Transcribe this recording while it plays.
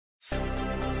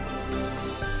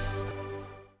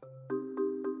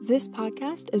This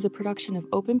podcast is a production of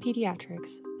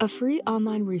OPENPediatrics, a free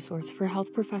online resource for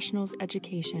health professionals'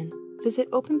 education. Visit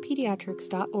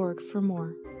openpediatrics.org for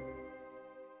more.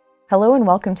 Hello and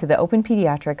welcome to the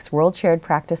OPENPediatrics World Shared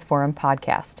Practice Forum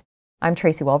podcast. I'm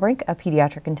Tracy Welbrink, a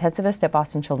pediatric intensivist at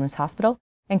Boston Children's Hospital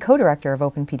and co-director of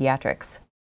OPENPediatrics.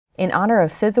 In honor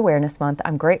of SIDS Awareness Month,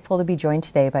 I'm grateful to be joined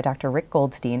today by Dr. Rick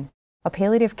Goldstein, a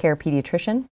palliative care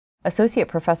pediatrician, associate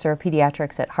professor of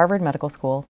pediatrics at Harvard Medical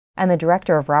School, and the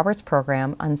director of Robert's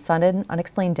program on Sudden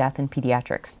Unexplained Death in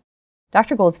Pediatrics.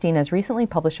 Dr. Goldstein has recently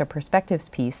published a perspectives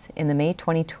piece in the May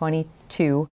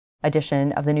 2022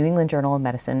 edition of the New England Journal of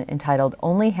Medicine entitled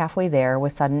Only Halfway There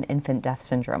with Sudden Infant Death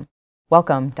Syndrome.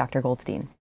 Welcome, Dr. Goldstein.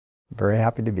 Very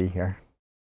happy to be here.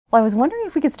 Well, I was wondering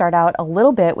if we could start out a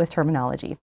little bit with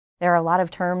terminology. There are a lot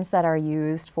of terms that are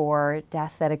used for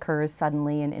death that occurs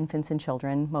suddenly in infants and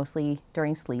children, mostly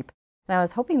during sleep. And I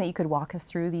was hoping that you could walk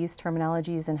us through these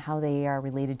terminologies and how they are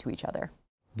related to each other.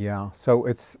 Yeah, so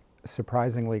it's a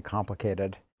surprisingly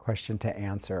complicated question to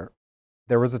answer.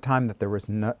 There was a time that there was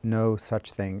no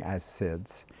such thing as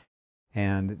SIDS,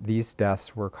 and these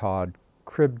deaths were called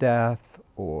crib death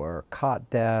or cot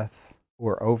death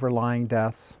or overlying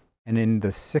deaths. And in the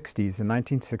 60s, in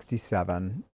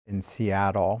 1967, in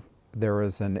Seattle, there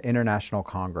was an international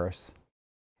congress.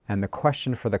 And the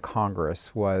question for the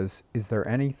Congress was, is there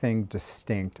anything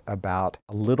distinct about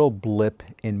a little blip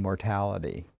in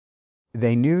mortality?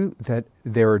 They knew that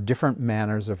there are different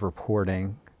manners of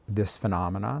reporting this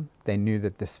phenomenon. They knew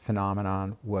that this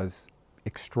phenomenon was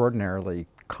extraordinarily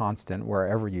constant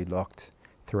wherever you looked,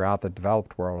 throughout the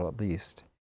developed world at least.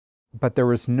 But there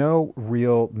was no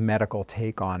real medical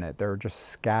take on it. There were just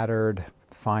scattered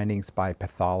findings by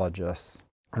pathologists.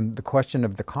 And the question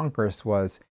of the Congress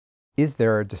was, is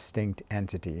there a distinct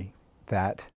entity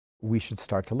that we should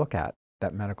start to look at,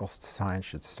 that medical science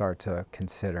should start to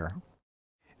consider?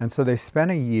 And so they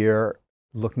spent a year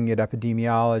looking at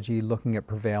epidemiology, looking at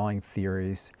prevailing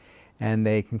theories, and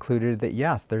they concluded that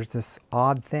yes, there's this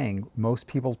odd thing. Most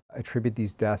people attribute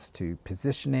these deaths to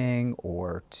positioning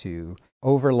or to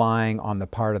overlying on the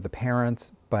part of the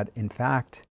parents, but in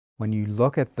fact, when you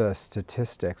look at the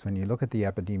statistics, when you look at the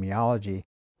epidemiology,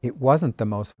 it wasn't the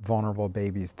most vulnerable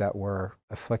babies that were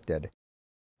afflicted.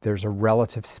 There's a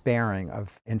relative sparing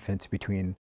of infants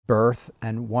between birth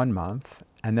and 1 month,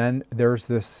 and then there's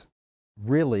this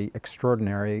really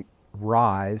extraordinary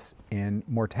rise in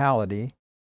mortality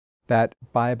that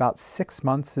by about 6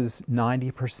 months is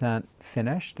 90%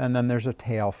 finished, and then there's a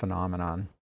tail phenomenon.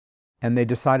 And they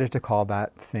decided to call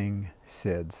that thing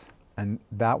SIDS. And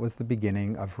that was the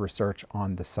beginning of research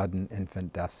on the sudden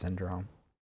infant death syndrome.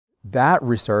 That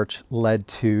research led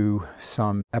to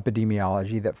some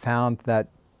epidemiology that found that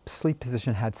sleep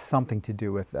position had something to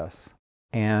do with this.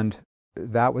 And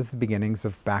that was the beginnings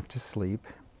of back to sleep.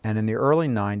 And in the early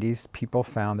 90s, people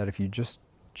found that if you just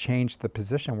changed the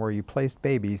position where you placed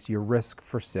babies, your risk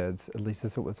for SIDS, at least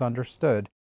as it was understood,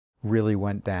 really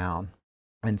went down.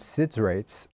 And SIDS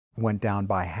rates went down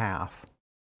by half.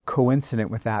 Coincident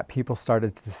with that, people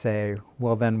started to say,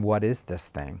 well, then what is this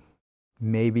thing?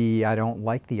 Maybe I don't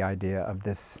like the idea of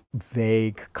this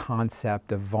vague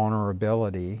concept of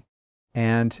vulnerability,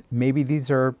 and maybe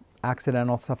these are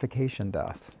accidental suffocation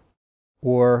deaths.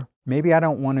 Or maybe I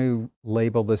don't want to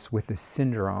label this with a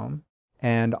syndrome,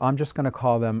 and I'm just going to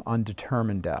call them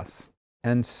undetermined deaths.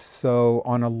 And so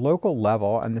on a local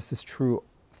level, and this is true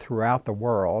throughout the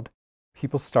world,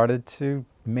 people started to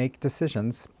make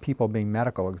decisions, people being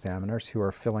medical examiners who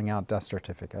are filling out death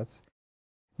certificates,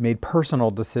 made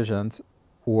personal decisions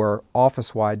or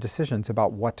office-wide decisions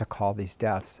about what to call these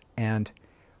deaths. And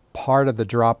part of the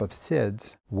drop of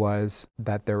SIDS was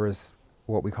that there was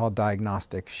what we call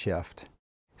diagnostic shift.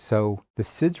 So the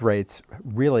SIDS rates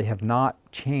really have not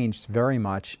changed very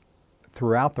much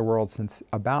throughout the world since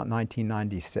about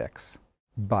 1996.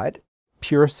 But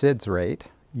pure SIDS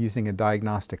rate using a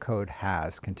diagnostic code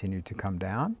has continued to come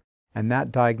down. And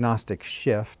that diagnostic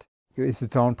shift is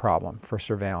its own problem for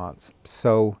surveillance.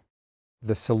 So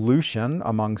the solution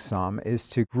among some is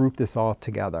to group this all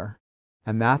together.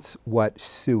 And that's what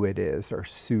SUID is, or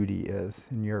SUDI is.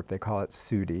 In Europe, they call it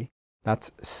SUDI.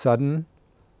 That's sudden,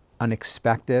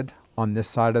 unexpected on this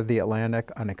side of the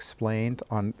Atlantic, unexplained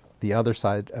on the other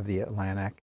side of the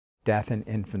Atlantic, death in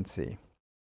infancy.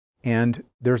 And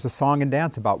there's a song and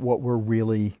dance about what we're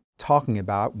really talking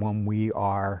about when we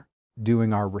are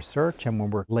doing our research and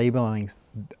when we're labeling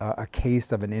a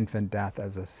case of an infant death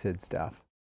as a SIDS death.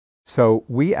 So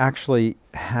we actually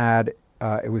had,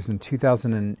 it was in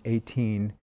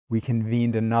 2018, we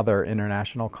convened another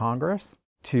international congress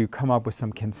to come up with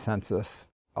some consensus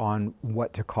on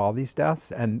what to call these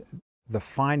deaths. And the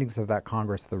findings of that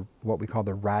Congress, what we call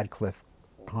the Radcliffe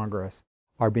Congress,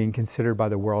 are being considered by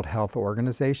the World Health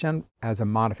Organization as a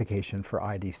modification for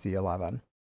IDC-11.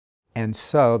 And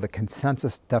so the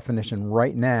consensus definition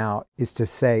right now is to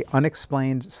say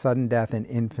unexplained sudden death in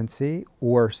infancy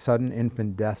or sudden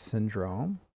infant death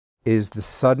syndrome is the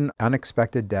sudden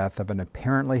unexpected death of an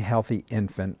apparently healthy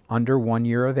infant under 1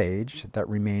 year of age that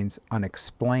remains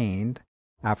unexplained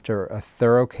after a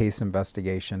thorough case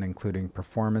investigation, including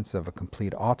performance of a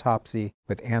complete autopsy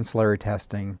with ancillary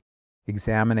testing,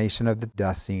 examination of the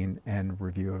death scene, and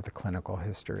review of the clinical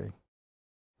history.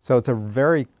 So it's a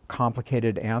very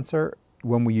complicated answer.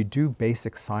 When you do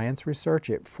basic science research,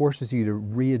 it forces you to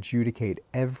re-adjudicate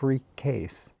every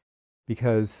case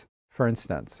because, for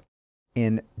instance,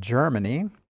 in Germany,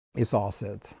 it's all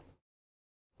SIDS.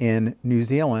 In New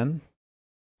Zealand,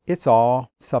 it's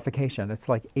all suffocation. It's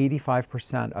like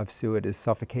 85% of SUID is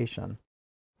suffocation.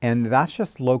 And that's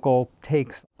just local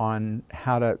takes on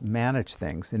how to manage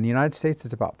things. In the United States,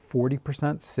 it's about 40%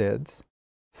 SIDS,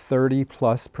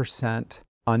 30+%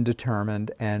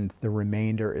 undetermined, and the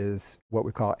remainder is what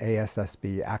we call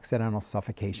ASSB, accidental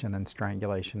suffocation and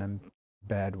strangulation in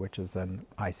bed, which is an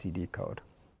ICD code.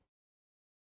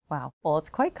 Wow. Well, it's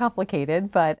quite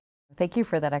complicated, but thank you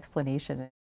for that explanation.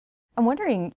 I'm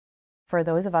wondering, for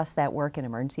those of us that work in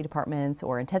emergency departments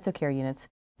or intensive care units,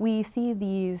 we see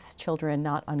these children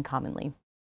not uncommonly.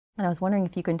 And I was wondering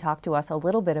if you can talk to us a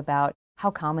little bit about how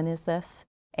common is this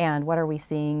and what are we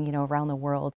seeing, around the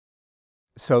world?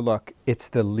 So look, it's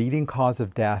the leading cause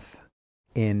of death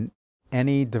in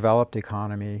any developed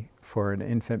economy for an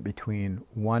infant between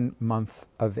 1 month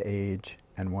of age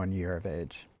and 1 year of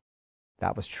age.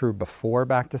 That was true before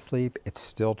Back to Sleep. It's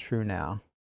still true now.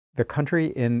 The country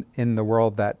in the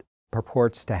world that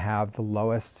purports to have the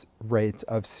lowest rates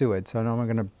of SUID, so now I'm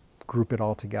going to group it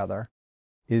all together,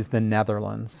 is the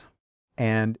Netherlands.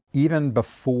 And even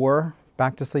before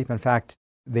Back to Sleep, in fact,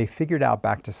 they figured out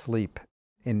Back to Sleep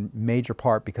in major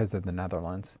part because of the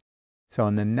Netherlands. So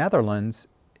in the Netherlands,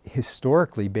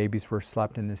 historically, babies were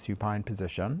slept in the supine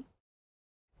position.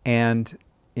 And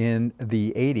in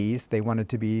the 80s, they wanted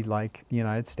to be like the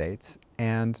United States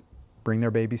and bring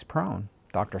their babies prone.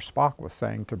 Dr. Spock was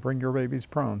saying to bring your babies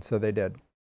prone, so they did.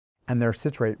 And their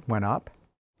SIDS rate went up,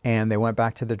 and they went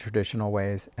back to the traditional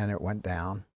ways, and it went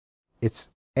down.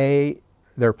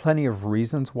 There are plenty of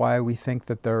reasons why we think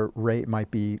that their rate might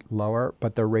be lower,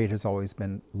 but their rate has always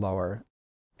been lower,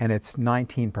 and it's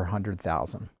 19 per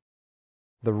 100,000.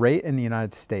 The rate in the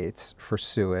United States for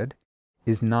SUID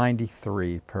is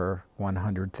 93 per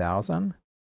 100,000,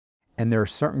 and there are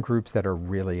certain groups that are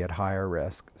really at higher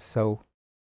risk. So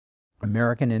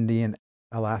American Indian,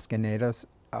 Alaska Natives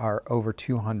are over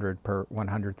 200 per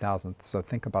 100,000. So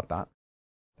think about that.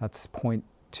 That's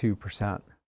 0.2%.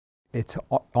 It's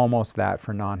almost that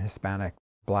for non-Hispanic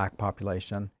Black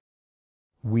population.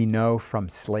 We know from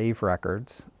slave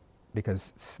records,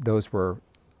 because those were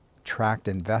tracked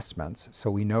investments,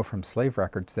 so we know from slave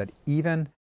records that even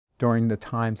during the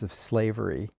times of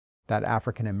slavery, that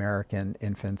African American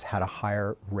infants had a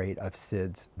higher rate of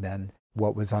SIDS than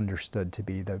what was understood to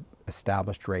be the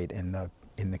established rate in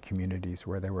the communities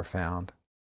where they were found.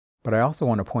 But I also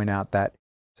want to point out that,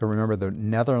 so remember, the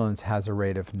Netherlands has a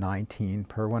rate of 19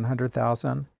 per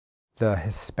 100,000. The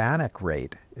Hispanic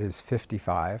rate is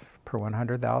 55 per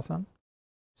 100,000.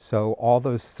 So all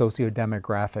those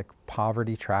sociodemographic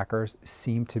poverty trackers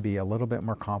seem to be a little bit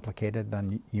more complicated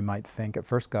than you might think at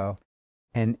first go.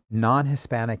 And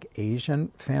non-Hispanic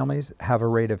Asian families have a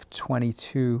rate of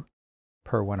 22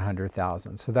 per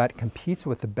 100,000. So that competes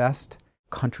with the best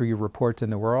country reports in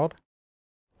the world.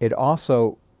 It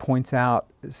also points out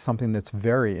something that's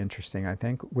very interesting, I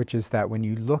think, which is that when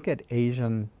you look at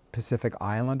Asian Pacific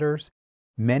Islanders,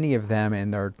 many of them in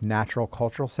their natural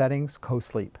cultural settings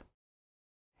co-sleep.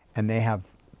 And they have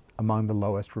among the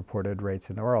lowest reported rates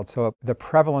in the world. So the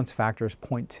prevalence factors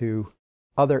point to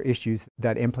other issues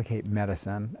that implicate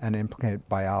medicine and implicate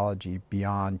biology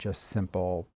beyond just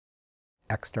simple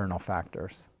external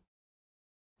factors.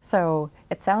 So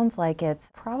it sounds like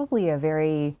it's probably a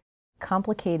very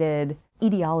complicated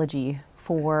etiology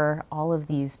for all of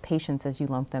these patients as you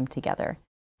lump them together.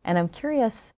 And I'm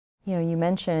curious, you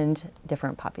mentioned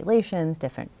different populations,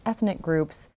 different ethnic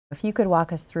groups. If you could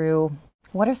walk us through,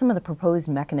 what are some of the proposed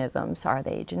mechanisms? Are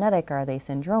they genetic? Are they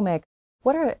syndromic?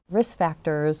 What are risk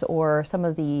factors or some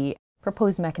of the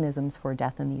proposed mechanisms for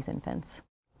death in these infants?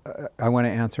 I want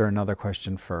to answer another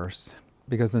question first,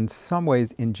 because in some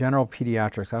ways, in general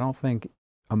pediatrics, I don't think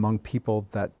among people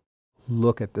that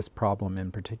look at this problem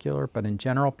in particular, but in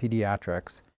general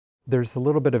pediatrics, there's a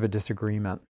little bit of a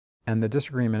disagreement. And the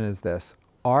disagreement is this: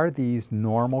 are these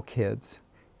normal kids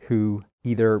who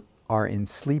either are in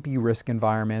sleepy risk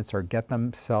environments or get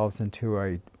themselves into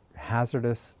a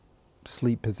hazardous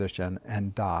sleep position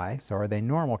and die? So are they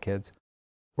normal kids?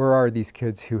 Or are these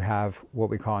kids who have what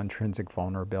we call intrinsic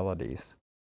vulnerabilities?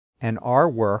 And our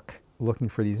work looking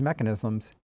for these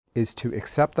mechanisms is to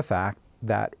accept the fact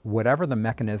that whatever the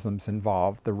mechanisms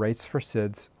involved, the rates for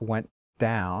SIDS went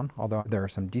down, although there are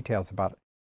some details about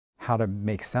how to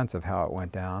make sense of how it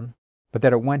went down, but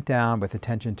that it went down with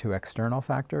attention to external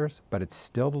factors, but it's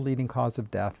still the leading cause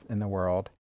of death in the world.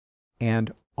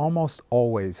 And almost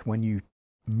always when you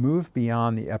move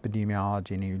beyond the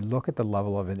epidemiology and you look at the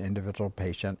level of an individual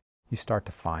patient, you start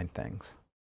to find things.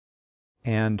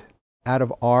 And out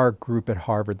of our group at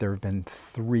Harvard, there have been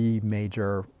 3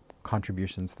 major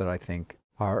contributions that I think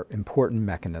are important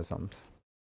mechanisms.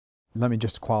 Let me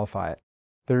just qualify it.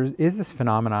 There is this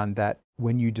phenomenon that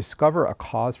when you discover a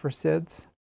cause for SIDS,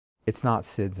 it's not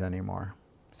SIDS anymore.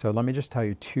 So let me just tell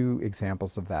you 2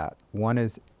 examples of that. One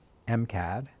is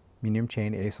MCAD, medium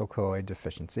chain acyl-CoA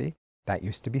deficiency. That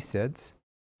used to be SIDS.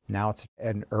 Now it's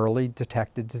an early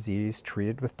detected disease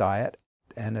treated with diet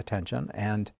and attention,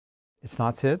 and it's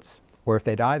not SIDS. Or if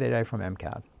they die from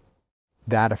MCAD.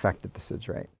 That affected the SIDS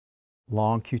rate.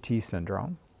 Long QT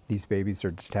syndrome. These babies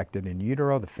are detected in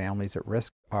utero. The families at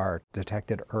risk are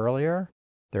detected earlier.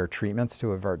 There are treatments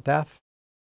to avert death.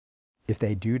 If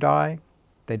they do die,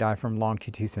 they die from long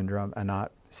QT syndrome and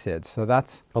not SIDS. So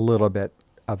that's a little bit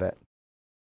of it.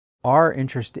 Our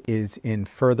interest is in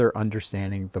further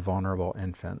understanding the vulnerable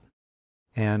infant.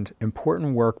 And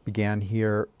important work began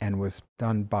here and was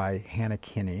done by Hannah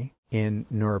Kinney in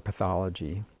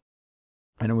neuropathology.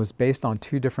 And it was based on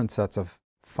 2 different sets of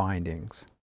findings.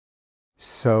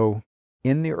 So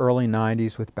in the early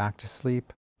 90s with Back to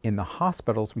Sleep, in the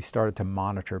hospitals, we started to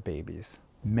monitor babies,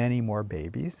 many more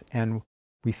babies, and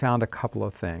we found a couple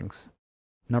of things.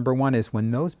 Number one is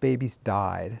when those babies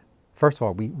died, first of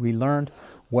all, we learned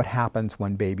what happens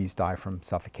when babies die from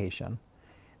suffocation.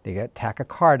 They get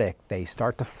tachycardic, they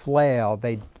start to flail,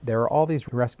 there are all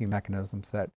these rescue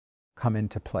mechanisms that come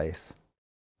into place.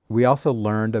 We also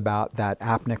learned about that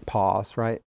apneic pause,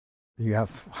 right? You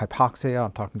have hypoxia,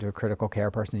 I'm talking to a critical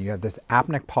care person, you have this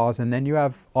apneic pause, and then you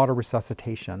have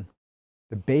autoresuscitation.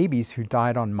 The babies who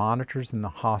died on monitors in the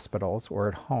hospitals or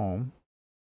at home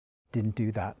didn't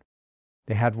do that.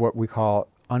 They had what we call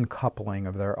uncoupling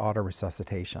of their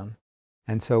autoresuscitation.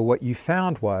 And so what you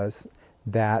found was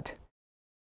that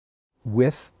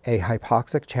with a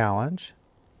hypoxic challenge,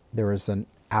 there was an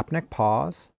apneic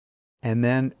pause, and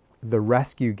then the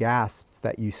rescue gasps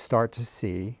that you start to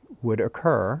see would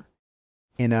occur.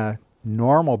 In a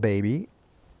normal baby,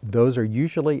 those are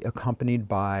usually accompanied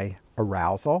by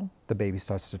arousal. The baby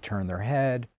starts to turn their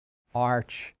head,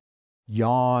 arch,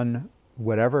 yawn,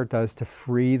 whatever it does to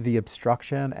free the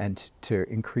obstruction and to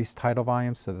increase tidal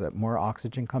volume so that more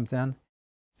oxygen comes in.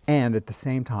 And at the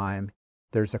same time,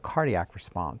 there's a cardiac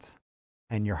response,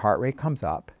 and your heart rate comes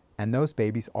up, and those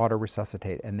babies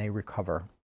auto-resuscitate and they recover.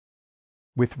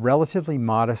 With relatively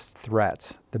modest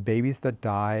threats, the babies that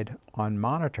died on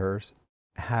monitors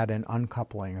had an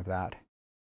uncoupling of that.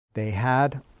 They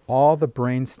had all the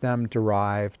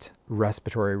brainstem-derived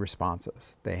respiratory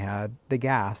responses. They had the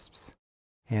gasps,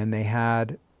 and they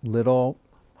had little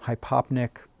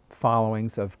hypopneic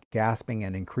followings of gasping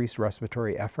and increased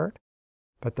respiratory effort,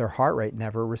 but their heart rate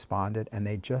never responded, and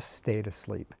they just stayed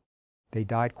asleep. They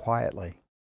died quietly,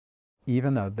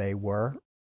 even though they were,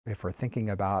 if we're thinking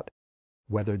about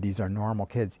whether these are normal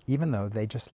kids, even though they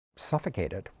just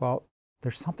suffocated. Well,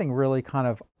 there's something really kind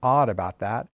of odd about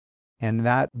that. And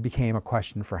that became a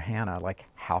question for Hannah, like,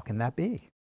 how can that be?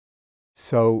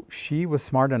 So she was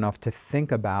smart enough to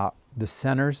think about the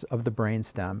centers of the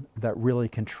brainstem that really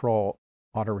control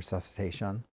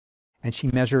autoresuscitation. And she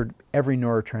measured every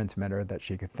neurotransmitter that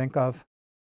she could think of.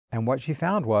 And what she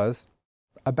found was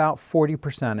about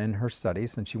 40% in her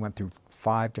studies, and she went through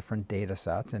 5 different data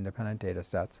sets, independent data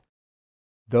sets,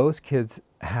 those kids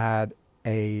had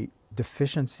a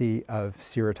deficiency of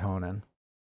serotonin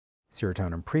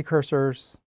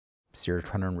precursors,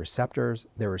 serotonin receptors.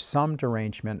 There was some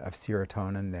derangement of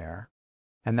serotonin there.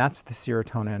 And that's the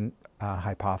serotonin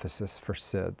hypothesis for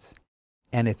SIDS.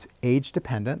 And it's age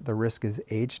dependent. The risk is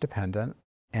age dependent.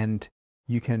 And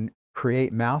you can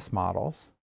create mouse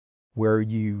models where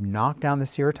you knock down the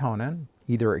serotonin,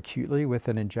 either acutely with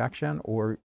an injection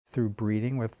or through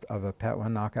breeding of a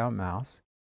PET1 knockout mouse.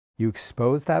 You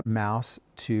expose that mouse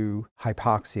to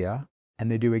hypoxia,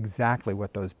 and they do exactly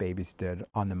what those babies did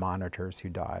on the monitors who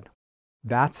died.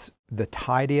 That's the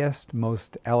tidiest,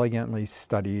 most elegantly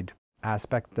studied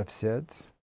aspect of SIDS.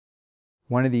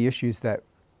 One of the issues that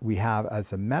we have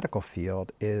as a medical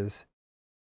field is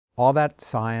all that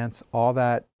science, all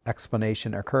that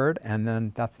explanation occurred, and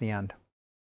then that's the end.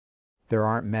 There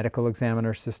aren't medical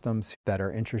examiner systems that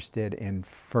are interested in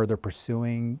further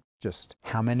pursuing just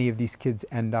how many of these kids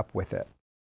end up with it.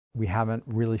 We haven't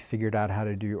really figured out how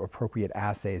to do appropriate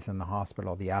assays in the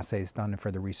hospital. The assays done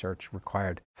for the research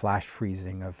required flash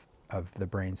freezing of the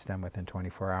brainstem within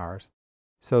 24 hours.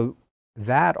 So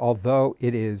that, although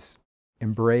it is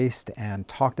embraced and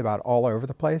talked about all over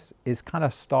the place, is kind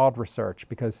of stalled research,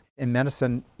 because in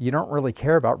medicine, you don't really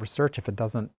care about research if it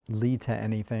doesn't lead to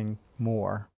anything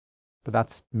more. But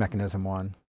that's mechanism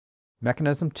one.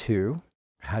 Mechanism two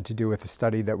had to do with a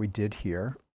study that we did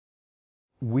here.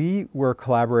 We were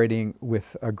collaborating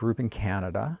with a group in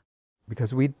Canada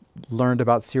because we learned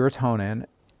about serotonin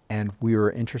and we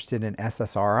were interested in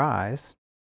SSRIs.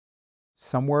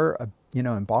 Somewhere,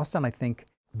 in Boston, I think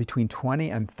between 20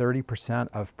 and 30%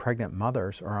 of pregnant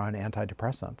mothers are on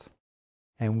antidepressants.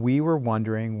 And we were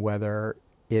wondering whether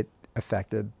it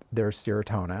affected their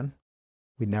serotonin.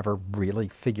 We never really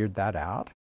figured that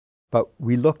out. But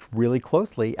we looked really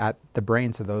closely at the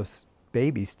brains of those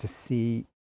babies to see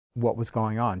what was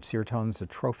going on. Serotonin is a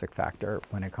trophic factor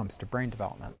when it comes to brain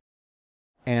development.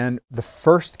 And the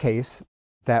first case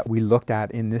that we looked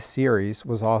at in this series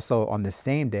was also on the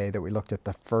same day that we looked at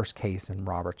the first case in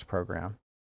Robert's program.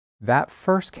 That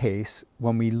first case,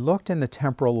 when we looked in the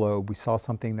temporal lobe, we saw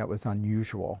something that was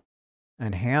unusual.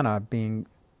 And Hannah, being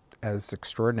as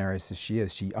extraordinary as she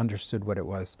is, she understood what it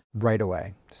was right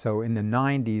away. So in the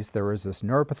 90s, there was this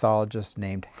neuropathologist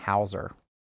named Hauser,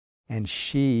 and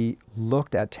she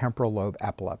looked at temporal lobe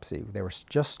epilepsy. They were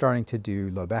just starting to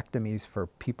do lobectomies for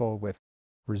people with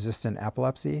resistant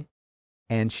epilepsy.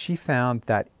 And she found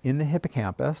that in the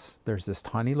hippocampus, there's this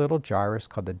tiny little gyrus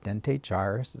called the dentate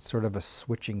gyrus. It's sort of a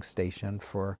switching station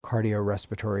for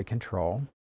cardiorespiratory control,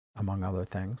 among other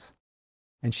things.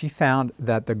 And she found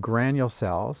that the granule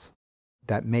cells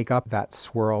that make up that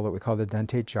swirl that we call the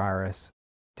dentate gyrus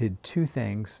did two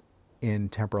things in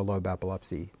temporal lobe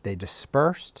epilepsy. They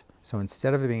dispersed, so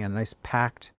instead of it being a nice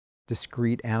packed,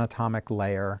 discrete anatomic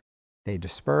layer, they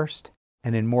dispersed,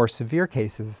 and in more severe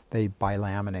cases, they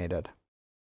bilaminated.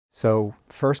 So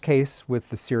first case with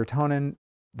the serotonin,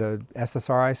 the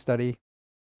SSRI study,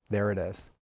 there it is.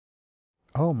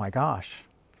 Oh my gosh,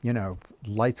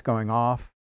 lights going off.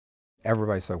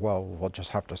 Everybody's like, well, we'll just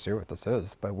have to see what this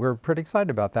is. But we're pretty excited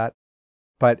about that.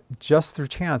 But just through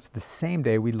chance, the same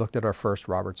day we looked at our first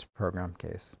Roberts program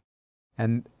case.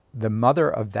 And the mother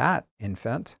of that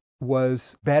infant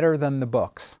was better than the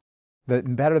books,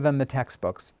 better than the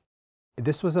textbooks.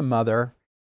 This was a mother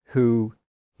who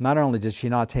not only did she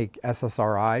not take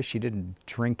SSRI, she didn't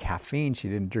drink caffeine, she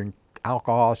didn't drink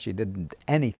alcohol, she didn't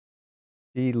anything.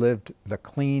 She lived the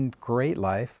clean, great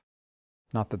life.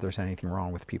 Not that there's anything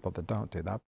wrong with people that don't do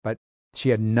that, but she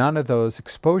had none of those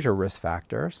exposure risk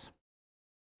factors,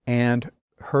 and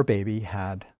her baby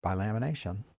had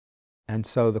bilamination. And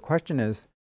so the question is,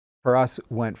 for us,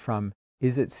 went from,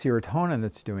 is it serotonin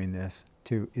that's doing this,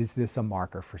 to, is this a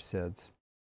marker for SIDS?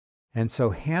 And so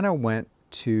Hannah went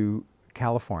to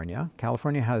California.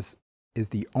 California is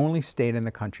the only state in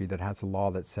the country that has a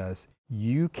law that says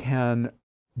you can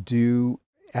do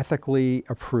ethically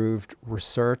approved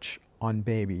research on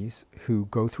babies who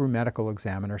go through medical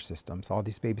examiner systems. All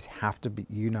these babies have to be,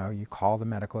 you call the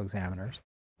medical examiners.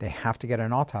 They have to get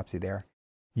an autopsy there.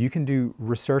 You can do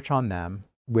research on them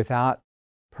without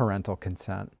parental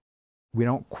consent. We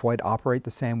don't quite operate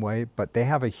the same way, but they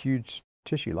have a huge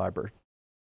tissue library.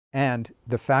 And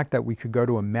the fact that we could go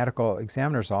to a medical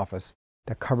examiner's office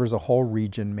that covers a whole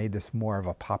region made this more of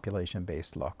a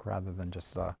population-based look rather than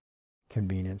just a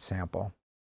convenient sample.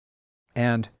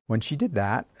 And when she did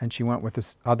that, and she went with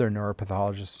this other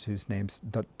neuropathologist whose name's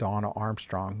Donna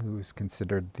Armstrong, who is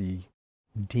considered the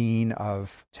dean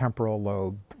of temporal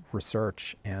lobe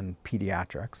research in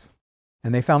pediatrics.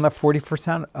 And they found that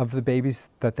 40% of the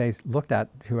babies that they looked at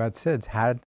who had SIDS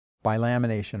had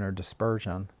bilamination or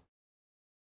dispersion.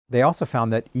 They also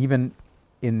found that even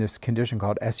in this condition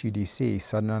called SUDC,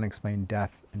 Sudden Unexplained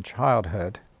Death in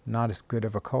Childhood, not as good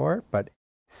of a cohort, but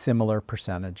similar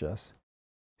percentages.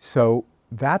 So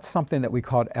that's something that we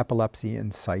called epilepsy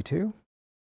in situ.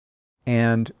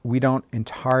 And we don't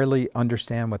entirely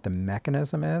understand what the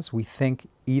mechanism is. We think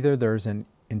either there's an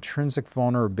intrinsic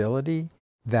vulnerability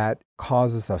that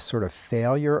causes a sort of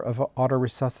failure of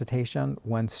autoresuscitation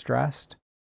when stressed,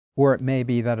 or it may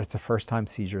be that it's a first-time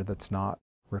seizure that's not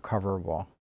recoverable.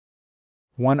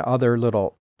 One other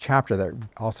little chapter that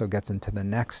also gets into the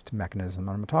next mechanism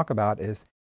that I'm going to talk about is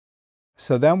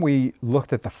So then we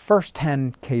looked at the first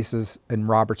 10 cases in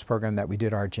Robert's program that we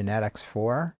did our genetics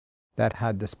for that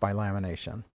had this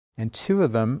bilamination. And 2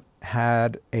 of them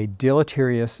had a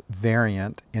deleterious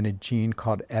variant in a gene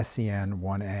called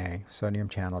SCN1A, sodium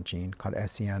channel gene called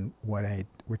SCN1A,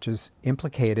 which is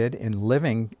implicated in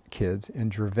living kids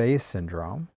in Dravet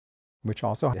syndrome, which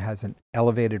also has an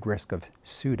elevated risk of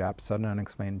SUDEP, sudden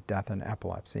unexplained death and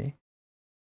epilepsy,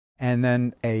 and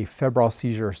then a febrile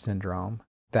seizure syndrome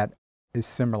that is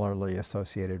similarly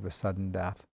associated with sudden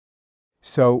death.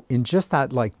 So in just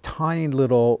that tiny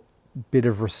little bit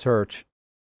of research,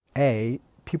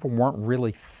 people weren't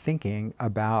really thinking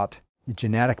about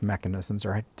genetic mechanisms,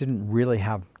 or didn't really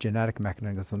have genetic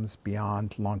mechanisms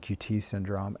beyond long QT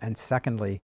syndrome. And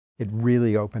secondly, it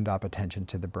really opened up attention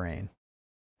to the brain.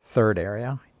 Third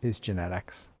area is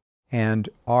genetics. And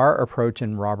our approach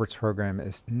in Robert's program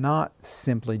is not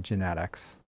simply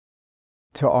genetics.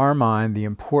 To our mind, the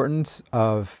importance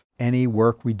of any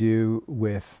work we do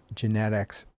with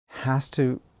genetics has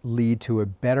to lead to a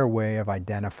better way of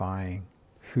identifying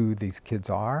who these kids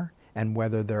are and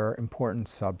whether they're important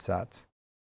subsets.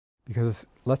 Because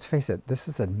let's face it, this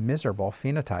is a miserable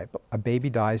phenotype. A baby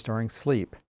dies during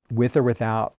sleep with or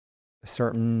without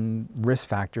certain risk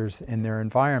factors in their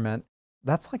environment.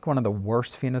 That's like one of the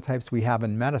worst phenotypes we have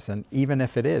in medicine, even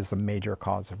if it is a major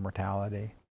cause of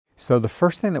mortality. So the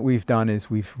first thing that we've done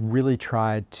is we've really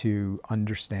tried to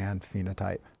understand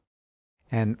phenotype.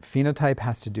 And phenotype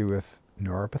has to do with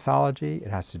neuropathology, it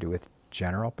has to do with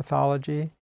general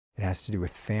pathology, it has to do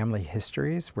with family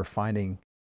histories. We're finding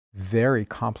very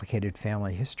complicated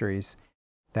family histories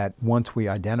that once we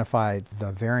identify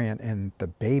the variant in the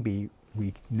baby,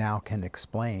 we now can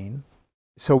explain.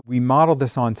 So we modeled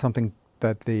this on something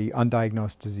that the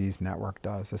Undiagnosed Disease Network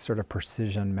does, a sort of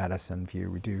precision medicine view.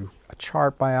 We do a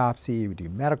chart biopsy, we do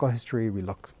medical history, we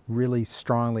look really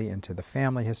strongly into the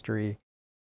family history,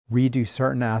 redo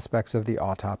certain aspects of the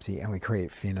autopsy, and we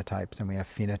create phenotypes, and we have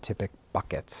phenotypic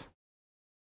buckets.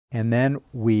 And then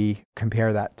we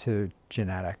compare that to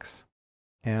genetics.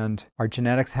 And our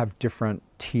genetics have different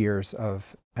tiers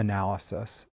of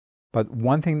analysis. But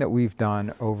one thing that we've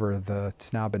done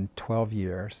it's now been 12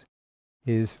 years,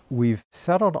 is we've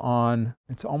settled on,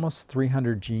 it's almost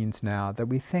 300 genes now that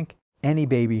we think any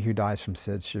baby who dies from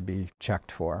SIDS should be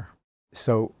checked for.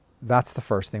 So that's the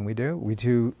first thing we do. We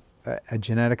do a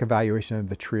genetic evaluation of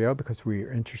the trio because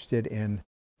we're interested in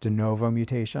de novo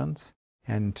mutations.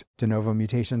 And de novo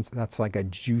mutations, that's like a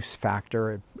juice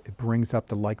factor. It brings up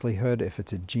the likelihood if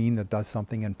it's a gene that does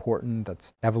something important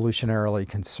that's evolutionarily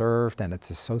conserved and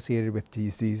it's associated with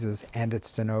diseases and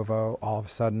it's de novo, all of a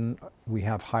sudden we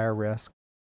have higher risk.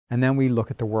 And then we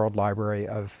look at the world library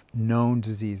of known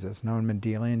diseases, known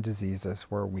Mendelian diseases,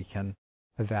 where we can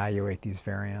evaluate these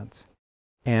variants.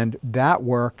 And that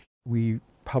work we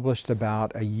published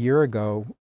about a year ago,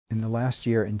 in the last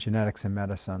year, in Genetics and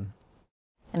Medicine.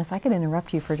 And if I could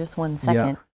interrupt you for just one second.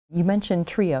 Yeah. You mentioned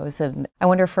trios, and I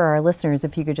wonder for our listeners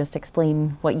if you could just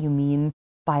explain what you mean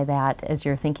by that as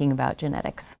you're thinking about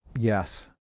genetics. Yes.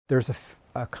 There's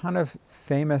a kind of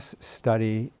famous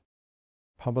study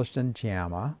published in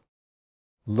JAMA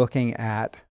looking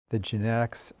at the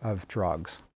genetics of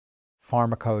drugs,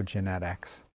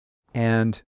 pharmacogenetics.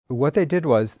 And what they did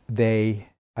was they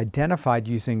identified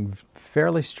using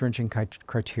fairly stringent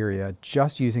criteria,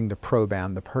 just using the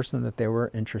proband, the person that they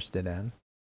were interested in,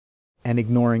 and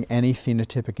ignoring any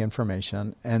phenotypic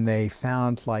information. And they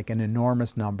found like an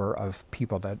enormous number of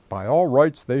people that by all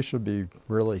rights, they should be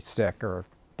really sick or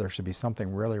there should be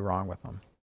something really wrong with them.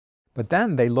 But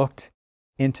then they looked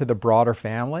into the broader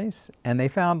families and they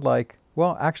found like,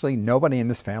 well, actually nobody in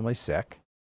this family is sick.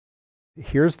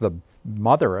 Here's the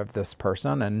mother of this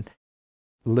person and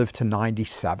lived to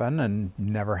 97 and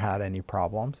never had any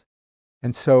problems.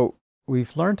 And so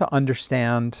we've learned to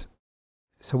understand,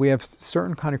 so we have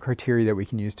certain kind of criteria that we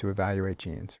can use to evaluate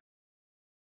genes.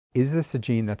 Is this a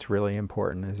gene that's really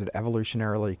important? Is it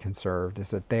evolutionarily conserved?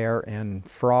 Is it there in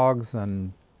frogs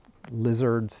and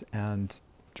lizards and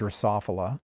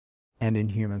Drosophila and in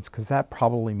humans? Because that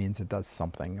probably means it does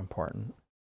something important.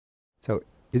 So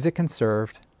is it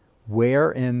conserved?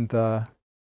 Where in the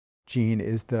gene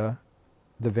is the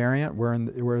variant?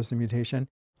 Where is the mutation?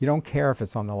 You don't care if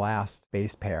it's on the last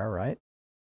base pair, right?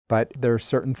 But there are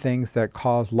certain things that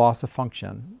cause loss of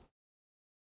function.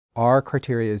 Our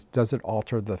criteria is, does it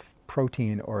alter the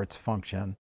protein or its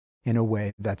function in a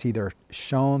way that's either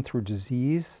shown through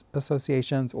disease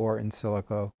associations or in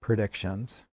silico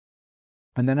predictions?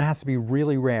 And then it has to be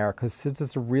really rare, because SIDS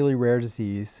is a really rare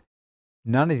disease.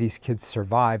 none of these kids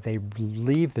survive. They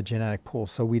leave the genetic pool.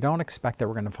 So we don't expect that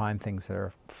we're going to find things that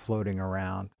are floating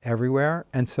around everywhere.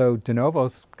 And so de novo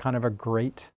is kind of a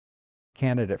great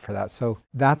candidate for that. So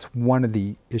that's one of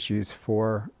the issues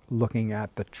for looking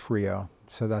at the trio.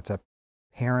 So that's a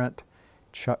parent,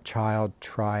 child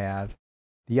triad.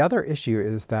 The other issue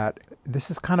is that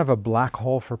this is kind of a black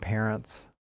hole for parents.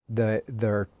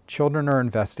 Their children are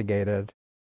investigated.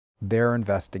 They're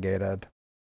investigated.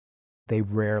 They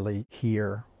rarely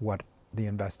hear what the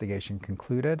investigation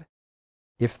concluded.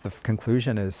 If the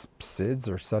conclusion is SIDS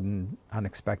or sudden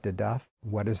unexpected death,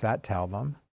 what does that tell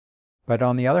them? But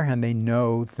on the other hand, they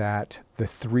know that the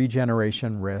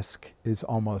 3-generation risk is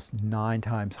almost 9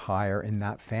 times higher in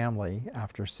that family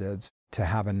after SIDS to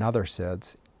have another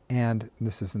SIDS. And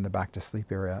this is in the back to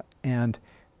sleep area. And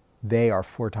they are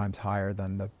 4 times higher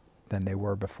than they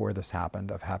were before this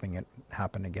happened, of having it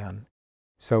happen again.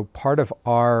 So part of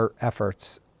our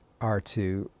efforts are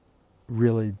to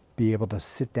really be able to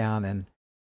sit down, and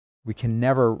we can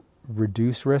never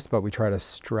reduce risk, but we try to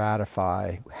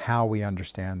stratify how we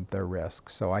understand their risk.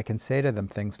 So I can say to them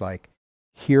things like,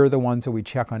 here are the ones that we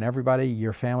check on everybody.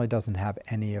 Your family doesn't have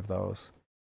any of those.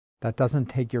 That doesn't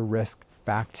take your risk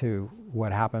back to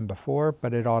what happened before,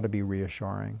 but it ought to be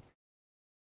reassuring.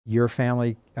 Your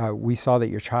family, we saw that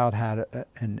your child had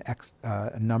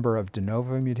a number of de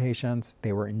novo mutations.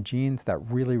 They were in genes that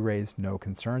really raised no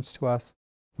concerns to us.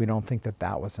 We don't think that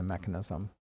that was a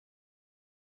mechanism.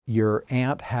 Your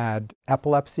aunt had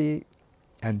epilepsy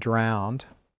and drowned.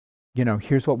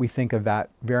 Here's what we think of that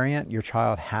variant. Your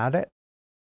child had it.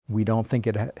 We don't think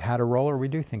it had a role, or we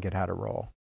do think it had a role.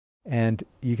 And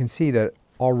you can see that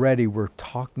already we're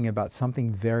talking about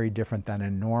something very different than a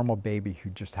normal baby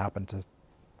who just happened to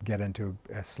get into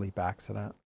a sleep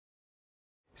accident.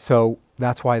 So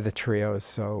that's why the trio is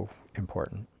so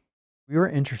important. We were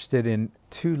interested in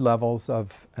 2 levels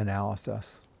of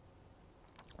analysis.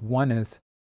 One is,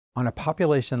 on a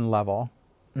population level,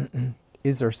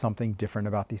 is there something different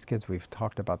about these kids? We've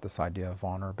talked about this idea of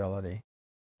vulnerability.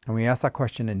 And we asked that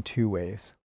question in 2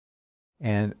 ways.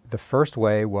 And the first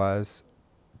way was,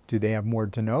 do they have more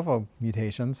de novo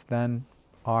mutations than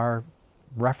our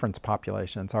reference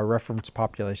populations? Our reference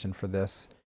population for this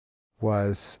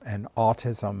was an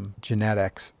autism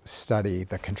genetics study,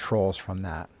 the controls from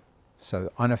that.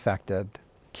 So unaffected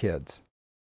kids.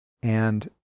 And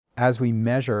as we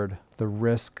measured the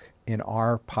risk in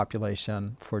our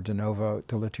population for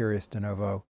deleterious de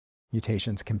novo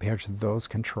mutations compared to those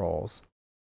controls,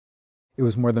 it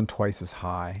was more than twice as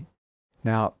high.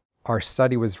 Now, our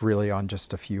study was really on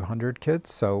just a few hundred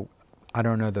kids, so I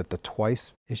don't know that the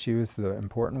twice issue is the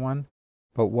important one,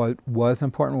 but what was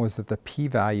important was that the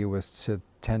p-value was to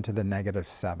 10 to the negative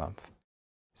 7th.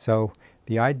 So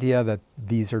the idea that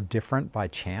these are different by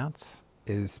chance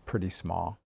is pretty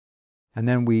small. And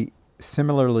then we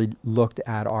similarly looked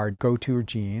at our go-to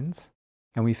genes,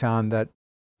 and we found that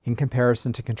in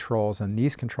comparison to controls, and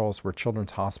these controls were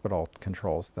children's hospital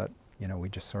controls that, we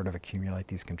just sort of accumulate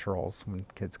these controls when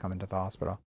kids come into the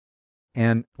hospital.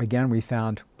 And again, we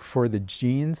found for the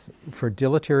genes, for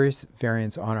deleterious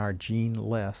variants on our gene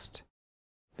list,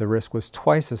 the risk was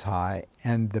twice as high,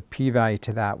 and the p-value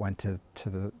to that went to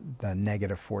the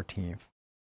negative 14th.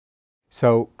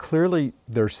 So clearly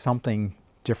there's something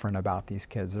different about these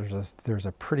kids. There's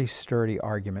a pretty sturdy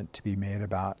argument to be made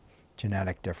about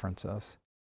genetic differences.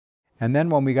 And then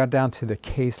when we got down to the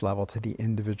case level, to the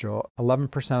individual,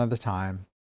 11% of the time,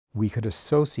 we could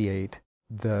associate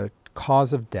the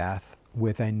cause of death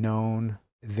with a known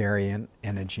variant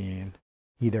in a gene,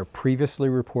 either previously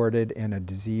reported in a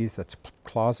disease that's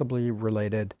plausibly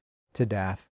related to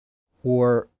death,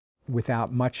 or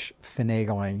without much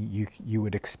finagling, you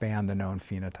would expand the known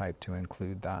phenotype to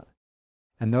include that.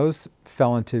 And those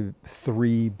fell into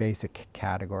 3 basic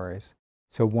categories.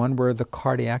 So one were the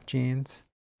cardiac genes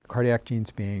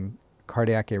being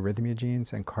cardiac arrhythmia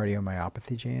genes and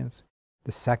cardiomyopathy genes.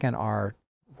 The second are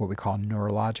what we call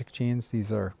neurologic genes.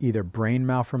 These are either brain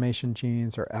malformation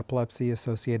genes or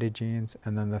epilepsy-associated genes.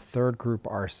 And then the third group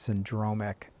are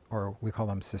syndromic, or we call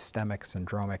them systemic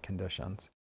syndromic conditions.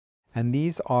 And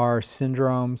these are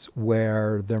syndromes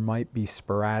where there might be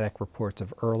sporadic reports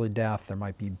of early death, there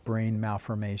might be brain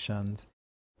malformations,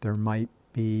 there might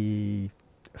be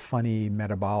funny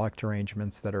metabolic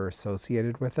derangements that are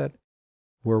associated with it,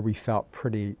 where we felt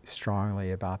pretty strongly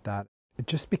about that.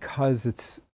 Just because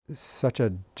it's such a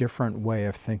different way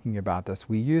of thinking about this,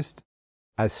 we used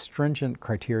as stringent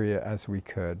criteria as we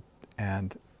could,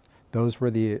 and those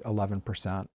were the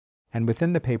 11%. And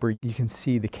within the paper, you can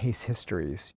see the case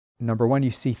histories. Number one,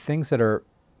 you see things that are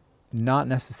not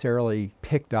necessarily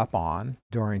picked up on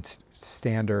during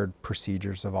standard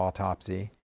procedures of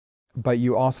autopsy, but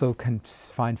you also can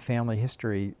find family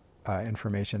history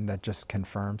information that just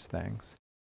confirms things.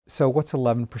 So what's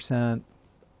 11%?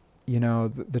 You know,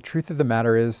 the truth of the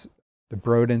matter is the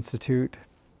Broad Institute,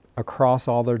 across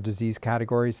all their disease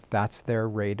categories, that's their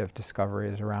rate of discovery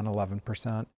is around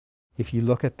 11%. If you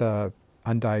look at the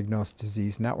undiagnosed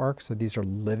disease network, so these are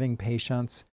living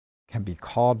patients, can be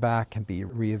called back, can be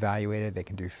reevaluated, they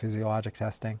can do physiologic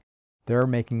testing. They're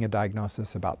making a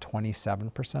diagnosis about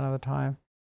 27% of the time.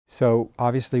 So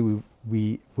obviously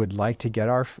we would like to get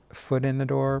our foot in the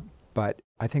door, but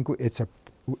I think it's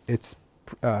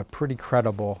a pretty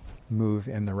credible move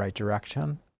in the right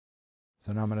direction.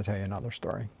 So now I'm going to tell you another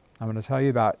story. I'm going to tell you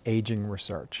about aging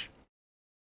research.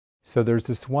 So there's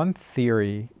this one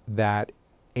theory that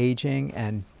aging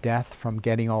and death from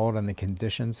getting old and the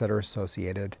conditions that are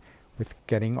associated with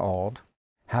getting old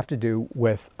have to do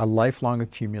with a lifelong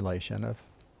accumulation of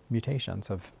mutations,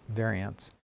 of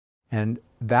variants. And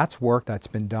that's work that's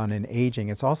been done in aging.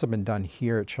 It's also been done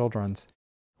here at Children's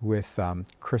with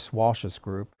Chris Walsh's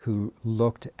group, who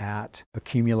looked at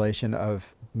accumulation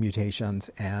of mutations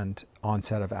and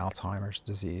onset of Alzheimer's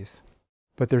disease.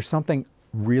 But there's something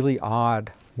really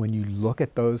odd when you look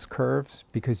at those curves,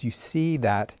 because you see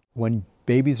that when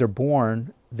babies are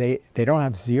born, they don't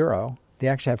have zero. They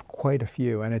actually have quite a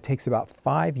few, and it takes about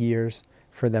 5 years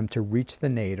for them to reach the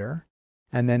nadir,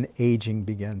 and then aging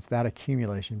begins, that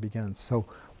accumulation begins. So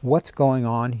what's going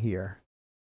on here?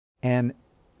 And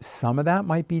some of that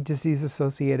might be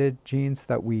disease-associated genes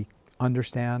that we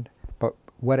understand, but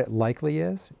what it likely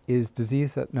is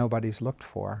disease that nobody's looked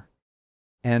for.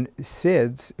 And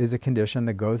SIDS is a condition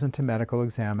that goes into medical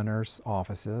examiners'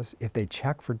 offices. If they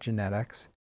check for genetics,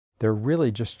 they're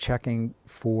really just checking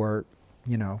for,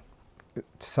 you know,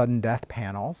 sudden death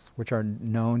panels, which are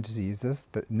known diseases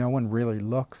that no one really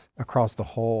looks across the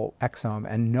whole exome,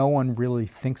 and no one really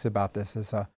thinks about this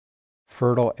as a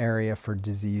fertile area for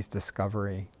disease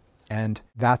discovery. And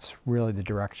that's really the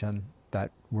direction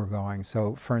that we're going.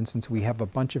 So for instance, we have a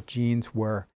bunch of genes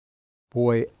where,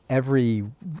 boy, every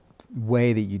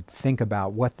way that you'd think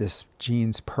about what this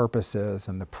gene's purpose is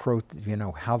and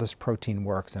how this protein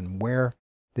works and where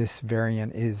this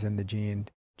variant is in the gene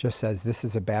just says this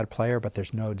is a bad player, but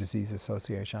there's no disease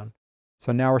association.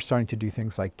 So now we're starting to do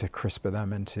things like to CRISPR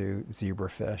them into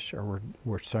zebrafish, or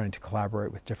we're starting to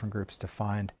collaborate with different groups to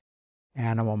find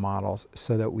animal models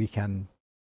so that we can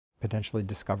potentially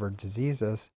discover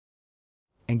diseases.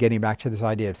 And getting back to this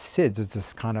idea of SIDS, it's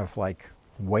this kind of like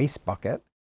waste bucket.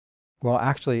 Well,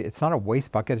 actually, it's not a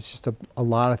waste bucket. It's just a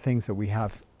lot of things that we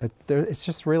have. It's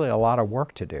just really a lot of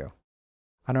work to do.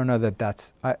 I don't know that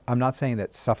that's, I'm not saying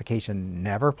that suffocation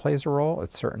never plays a role.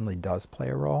 It certainly does play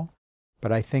a role.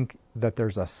 But I think that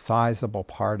there's a sizable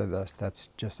part of this that's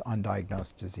just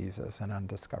undiagnosed diseases and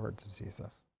undiscovered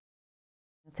diseases.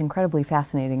 It's incredibly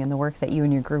fascinating, and the work that you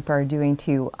and your group are doing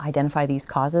to identify these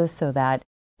causes so that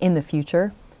in the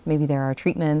future, maybe there are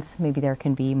treatments, maybe there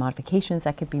can be modifications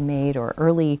that could be made, or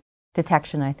early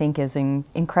detection, I think is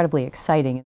incredibly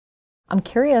exciting. I'm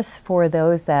curious, for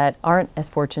those that aren't as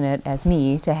fortunate as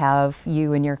me to have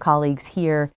you and your colleagues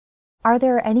here, are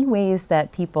there any ways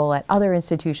that people at other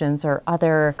institutions or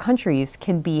other countries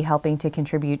can be helping to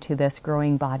contribute to this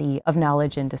growing body of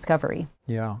knowledge and discovery?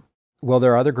 Yeah. Well,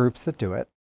 there are other groups that do it.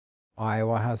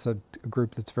 Iowa has a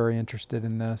group that's very interested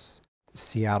in this.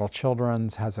 Seattle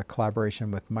Children's has a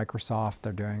collaboration with Microsoft.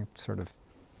 They're doing sort of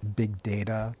big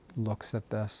data looks at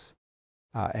this.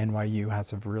 NYU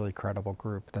has a really credible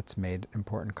group that's made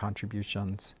important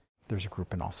contributions. There's a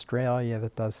group in Australia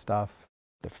that does stuff.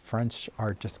 The French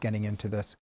are just getting into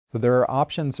this. So there are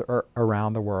options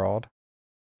around the world.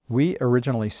 We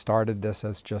originally started this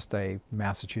as just a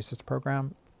Massachusetts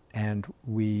program, and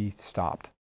we stopped.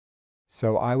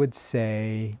 So I would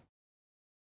say,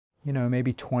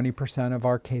 maybe 20% of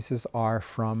our cases are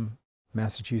from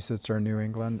Massachusetts or New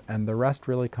England, and the rest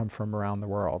really come from around the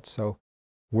world. So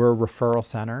we're a referral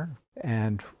center,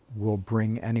 and we'll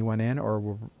bring anyone in, or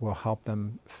we'll help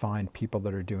them find people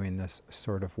that are doing this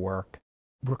sort of work.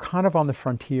 We're kind of on the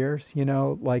frontiers,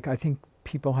 I think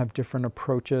people have different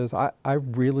approaches. I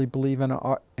really believe in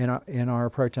our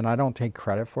approach, and I don't take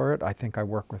credit for it. I think I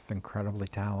work with incredibly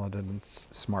talented and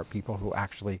smart people who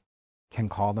actually can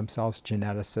call themselves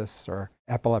geneticists or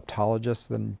epileptologists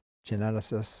than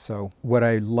geneticists. So what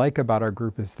I like about our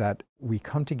group is that we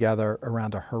come together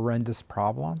around a horrendous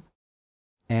problem,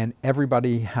 and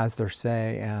everybody has their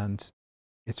say, and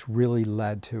it's really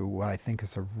led to what I think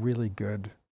is a really good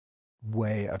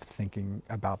way of thinking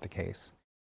about the case.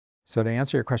 So to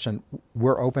answer your question,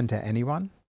 we're open to anyone,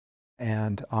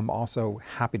 And I'm also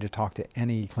happy to talk to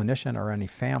any clinician or any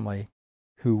family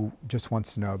who just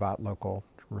wants to know about local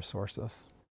resources.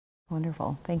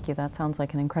 Wonderful. Thank you. That sounds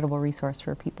like an incredible resource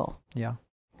for people. Yeah.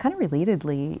 Kind of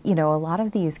relatedly, a lot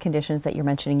of these conditions that you're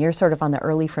mentioning, you're sort of on the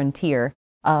early frontier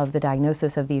of the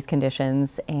diagnosis of these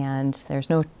conditions, and there's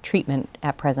no treatment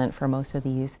at present for most of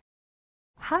these.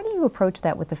 How do you approach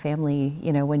that with the family,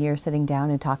 when you're sitting down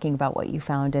and talking about what you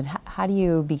found, and how do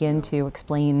you begin to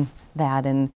explain that,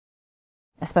 and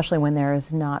especially when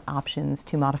there's not options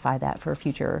to modify that for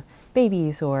future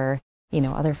babies or,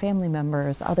 other family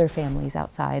members, other families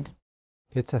outside?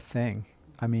 It's a thing.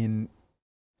 I mean,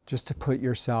 just to put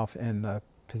yourself in the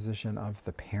position of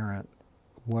the parent,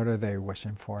 what are they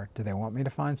wishing for? Do they want me to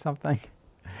find something?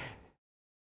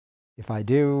 If I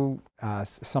do,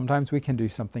 sometimes we can do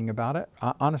something about it.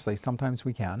 Honestly, sometimes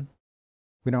we can.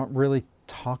 We don't really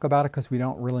talk about it because we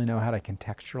don't really know how to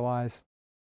contextualize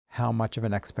how much of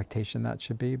an expectation that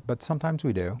should be, but sometimes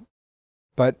we do.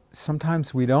 But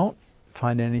sometimes we don't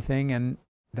find anything, and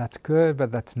that's good,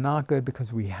 but that's not good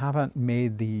because we haven't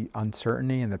made the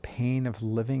uncertainty and the pain of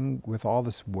living with all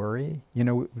this worry.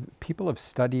 People have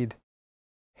studied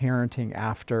parenting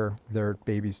after their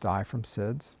babies die from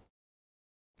SIDS.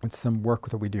 It's some work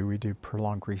that we do. We do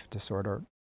prolonged grief disorder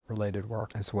related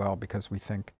work as well because we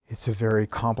think it's a very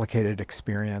complicated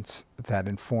experience that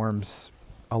informs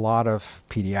a lot of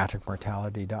pediatric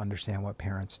mortality to understand what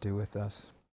parents do with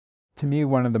this. To me,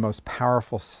 one of the most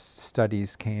powerful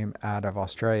studies came out of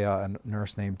Australia, a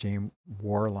nurse named Jane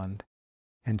Warland,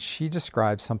 and she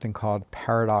described something called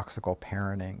paradoxical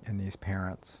parenting in these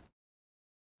parents.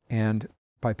 And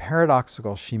by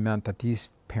paradoxical, she meant that these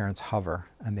parents hover,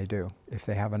 and they do. If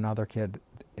they have another kid,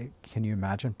 can you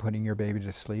imagine putting your baby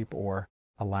to sleep or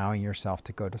allowing yourself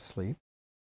to go to sleep?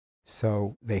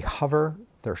 So they hover,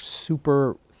 they're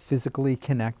super physically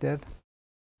connected,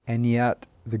 and yet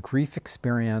the grief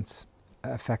experience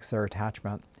affects their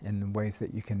attachment in ways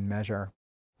that you can measure.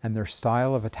 And their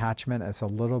style of attachment is a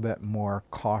little bit more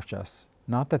cautious.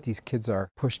 Not that these kids are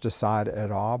pushed aside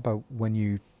at all, but when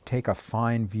you take a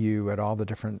fine view at all the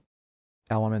different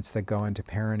elements that go into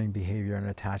parenting behavior and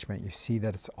attachment, you see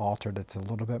that it's altered. It's a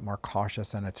little bit more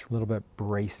cautious, and it's a little bit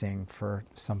bracing for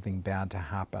something bad to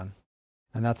happen.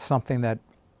 And that's something that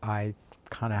I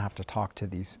kind of have to talk to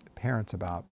these parents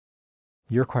about.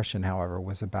 Your question, however,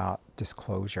 was about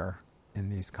disclosure in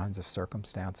these kinds of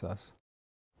circumstances.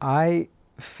 I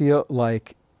feel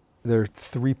like there are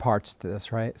three parts to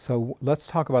this, right? So let's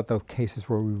talk about the cases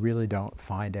where we really don't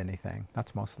find anything.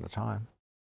 That's most of the time.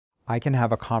 I can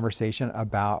have a conversation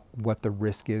about what the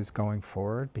risk is going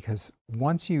forward, because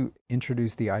once you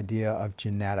introduce the idea of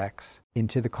genetics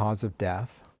into the cause of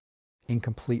death,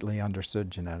 incompletely understood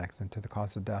genetics into the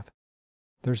cause of death,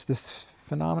 there's this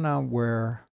phenomenon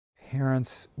where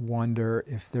parents wonder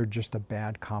if they're just a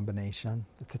bad combination.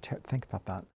 Think about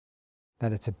that.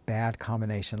 That it's a bad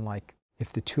combination. Like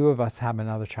if the two of us have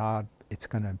another child,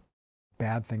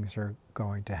 bad things are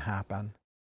going to happen.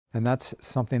 And that's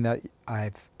something that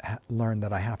I've learned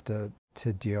that I have to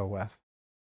deal with.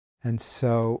 And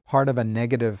so part of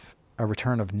a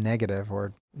return of negative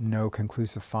or no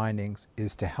conclusive findings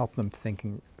is to help them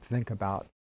think about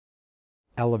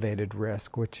elevated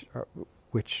risk, which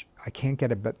I can't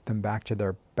get them back to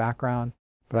their background,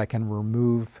 but I can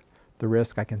remove the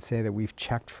risk. I can say that we've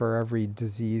checked for every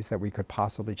disease that we could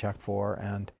possibly check for,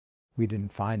 and we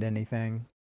didn't find anything.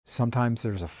 Sometimes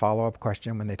there's a follow-up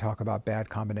question when they talk about bad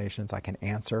combinations. I can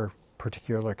answer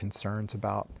particular concerns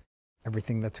about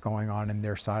everything that's going on in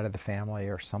their side of the family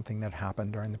or something that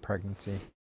happened during the pregnancy.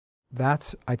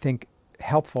 That's, I think,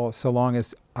 helpful so long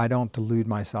as I don't delude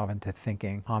myself into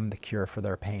thinking I'm the cure for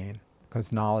their pain,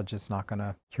 because knowledge is not going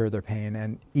to cure their pain.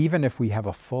 And even if we have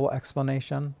a full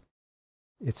explanation,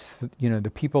 it's,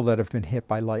 the people that have been hit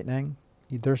by lightning,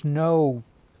 there's no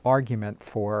argument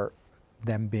for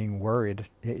them being worried.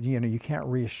 You can't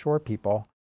reassure people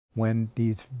when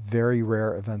these very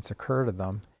rare events occur to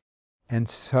them. And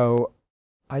so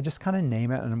I just kind of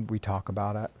name it and we talk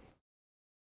about it.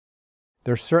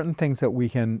 There's certain things that we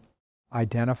can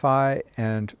identify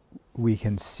and we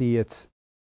can see its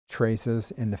traces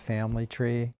in the family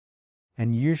tree.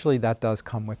 And usually that does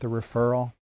come with a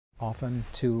referral, often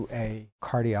to a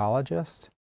cardiologist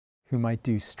who might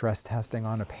do stress testing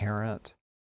on a parent,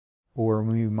 or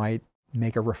we might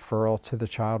make a referral to the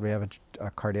child. We have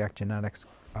a cardiac genetics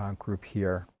group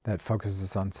here that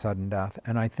focuses on sudden death.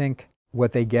 And I think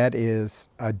what they get is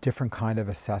a different kind of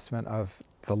assessment of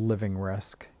the living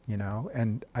risk,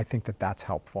 and I think that that's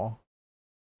helpful.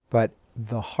 But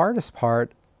the hardest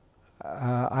part,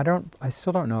 I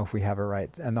still don't know if we have it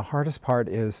right. And the hardest part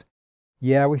is,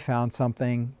 yeah, we found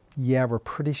something. yeah, we're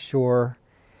pretty sure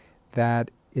that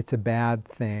it's a bad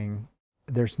thing.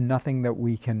 There's nothing that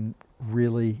we can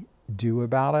really do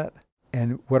about it.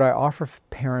 And what I offer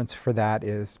parents for that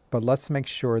is, but let's make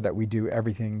sure that we do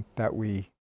everything that we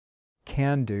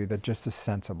can do that just is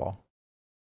sensible.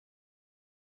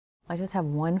 I just have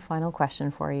one final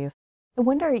question for you. I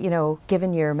wonder,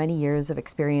 given your many years of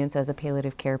experience as a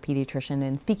palliative care pediatrician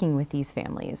and speaking with these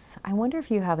families, I wonder if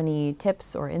you have any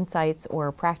tips or insights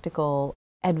or practical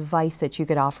advice that you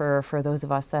could offer for those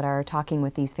of us that are talking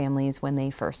with these families when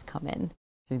they first come in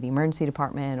through the emergency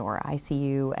department or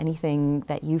ICU, anything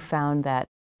that you found that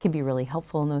can be really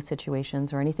helpful in those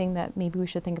situations, or anything that maybe we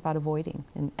should think about avoiding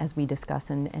as we discuss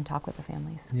and talk with the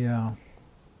families. Yeah.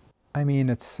 I mean,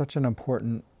 it's such an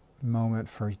important moment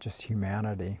for just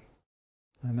humanity.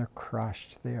 And they're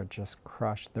crushed. They are just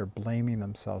crushed. They're blaming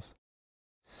themselves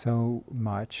so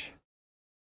much.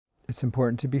 It's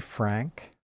important to be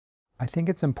frank. I think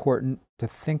it's important to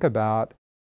think about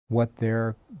what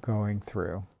they're going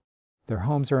through. Their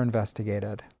homes are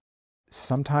investigated.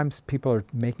 Sometimes people are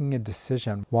making a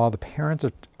decision while the parents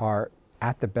are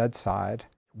at the bedside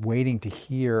waiting to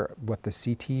hear what the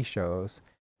CT shows.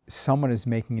 Someone is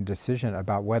making a decision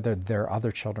about whether their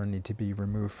other children need to be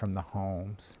removed from the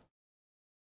homes.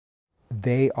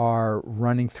 They are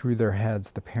running through their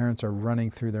heads, the parents are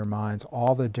running through their minds,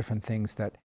 all the different things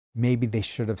that maybe they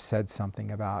should have said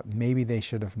something about, maybe they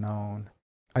should have known.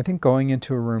 I think going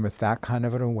into a room with that kind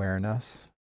of an awareness,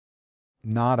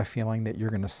 not a feeling that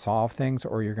you're going to solve things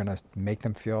or you're going to make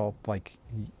them feel like,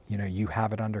 you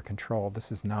have it under control.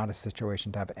 This is not a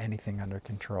situation to have anything under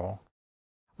control.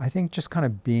 I think just kind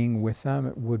of being with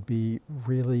them would be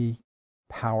really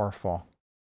powerful.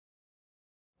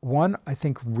 One, I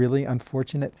think, really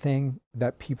unfortunate thing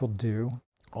that people do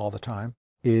all the time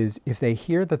is if they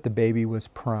hear that the baby was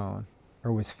prone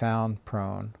or was found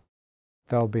prone,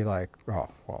 they'll be like, oh,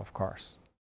 well, of course.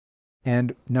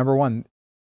 And number one,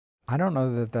 I don't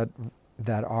know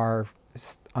that our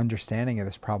understanding of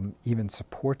this problem even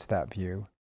supports that view.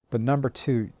 But number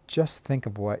two, just think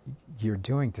of what you're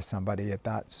doing to somebody at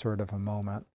that sort of a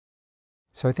moment.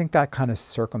 So I think that kind of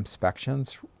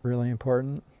circumspection's really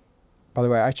important. By the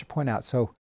way, I should point out,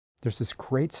 so there's this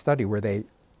great study where they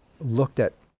looked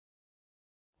at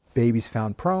babies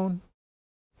found prone,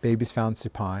 babies found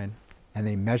supine, and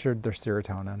they measured their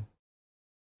serotonin.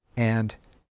 And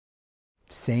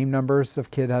same numbers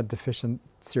of kids had deficient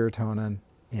serotonin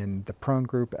in the prone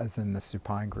group as in the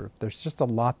supine group. There's just a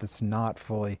lot that's not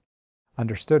fully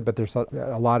understood, but there's a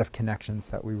lot of connections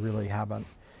that we really haven't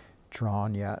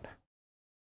drawn yet.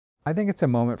 I think it's a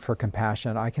moment for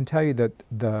compassion. I can tell you that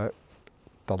the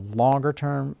longer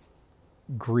term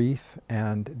grief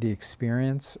and the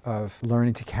experience of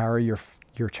learning to carry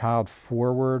your child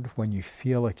forward when you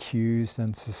feel accused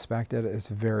and suspected is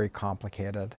very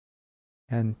complicated.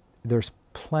 And there's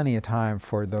plenty of time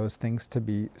for those things to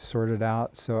be sorted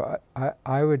out. So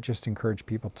I would just encourage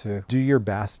people to do your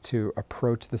best to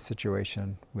approach the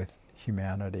situation with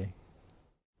humanity.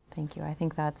 Thank you. I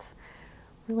think that's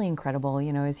really incredible.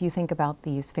 As you think about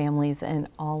these families and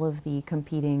all of the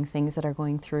competing things that are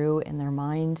going through in their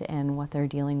mind and what they're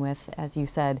dealing with, as you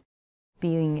said,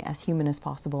 being as human as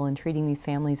possible and treating these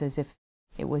families as if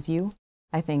it was you,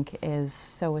 I think is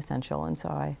so essential. And so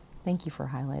I thank you for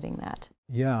highlighting that.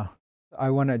 Yeah. I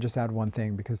want to just add one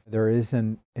thing, because there is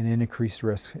an increased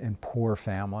risk in poor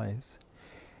families.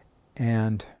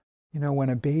 And, when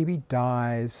a baby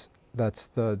dies, that's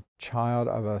the child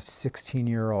of a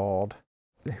 16-year-old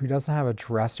who doesn't have a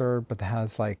dresser, but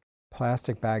has like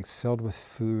plastic bags filled with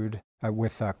food,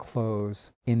 with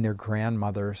clothes in their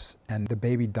grandmother's, and the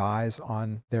baby dies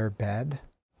on their bed.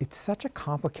 It's such a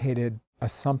complicated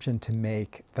assumption to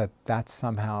make that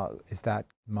somehow is that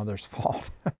mother's fault.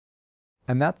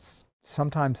 And that's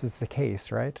sometimes is the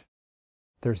case, right?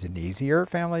 There's an easier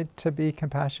family to be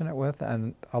compassionate with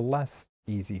and a less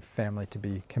easy family to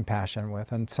be compassionate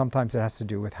with. And sometimes it has to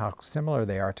do with how similar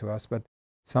they are to us, but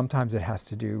sometimes it has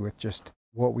to do with just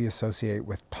what we associate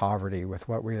with poverty, with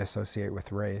what we associate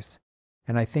with race.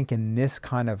 And I think in this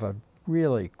kind of a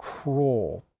really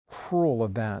cruel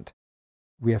event,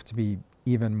 we have to be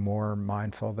even more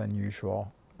mindful than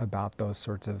usual about those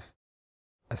sorts of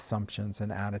assumptions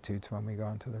and attitudes when we go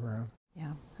into the room.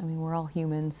 Yeah, I mean, we're all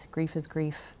humans. Grief is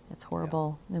grief. It's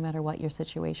horrible, no matter what your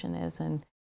situation is. And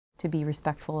to be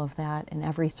respectful of that in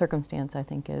every circumstance, I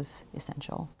think, is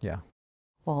essential. Yeah.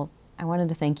 Well, I wanted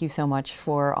to thank you so much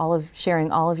for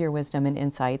sharing all of your wisdom and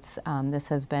insights. This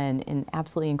has been an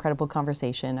absolutely incredible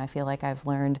conversation. I feel like I've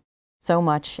learned so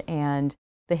much, and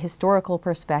the historical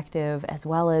perspective, as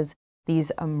well as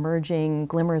these emerging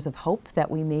glimmers of hope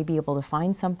that we may be able to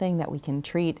find something that we can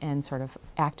treat and sort of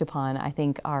act upon, I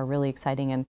think are really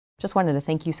exciting. And just wanted to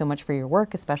thank you so much for your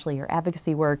work, especially your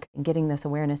advocacy work, and getting this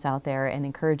awareness out there and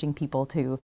encouraging people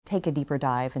to take a deeper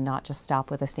dive and not just stop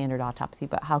with a standard autopsy,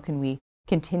 but how can we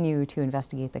continue to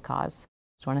investigate the cause.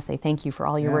 Just want to say thank you for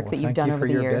all your work that you've done over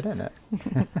the years. Thank you for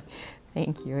your bit in it.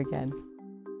 Thank you again.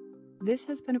 This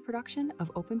has been a production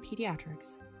of Open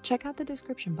Pediatrics. Check out the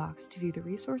description box to view the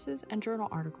resources and journal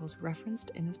articles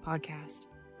referenced in this podcast.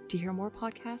 To hear more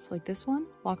podcasts like this one,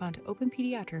 log on to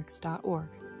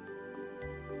openpediatrics.org.